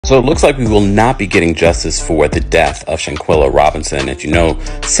So it looks like we will not be getting justice for the death of Shanquella Robinson. As you know,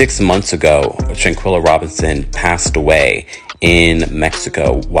 6 months ago, Shanquella Robinson passed away in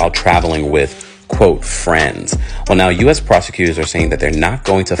Mexico while traveling with, quote, friends. Well, now U.S. prosecutors are saying that they're not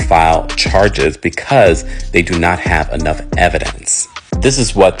going to file charges because they do not have enough evidence. This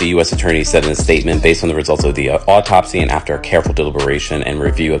is what the U.S. attorney said in a statement based on the results of the autopsy and after a careful deliberation and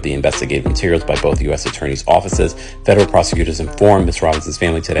review of the investigative materials by both U.S. attorneys' offices. Federal prosecutors informed Ms. Robinson's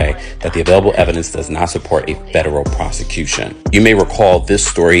family today that the available evidence does not support a federal prosecution. You may recall this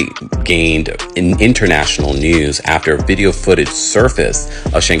story gained in international news after video footage surfaced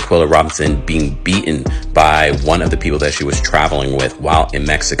of Shanquella Robinson being beaten by one of the people that she was traveling with while in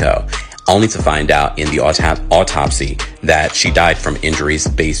Mexico, only to find out in the autopsy that she died from injuries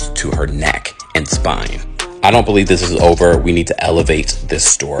based to her neck and spine. I don't believe this is over. We need to elevate this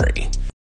story.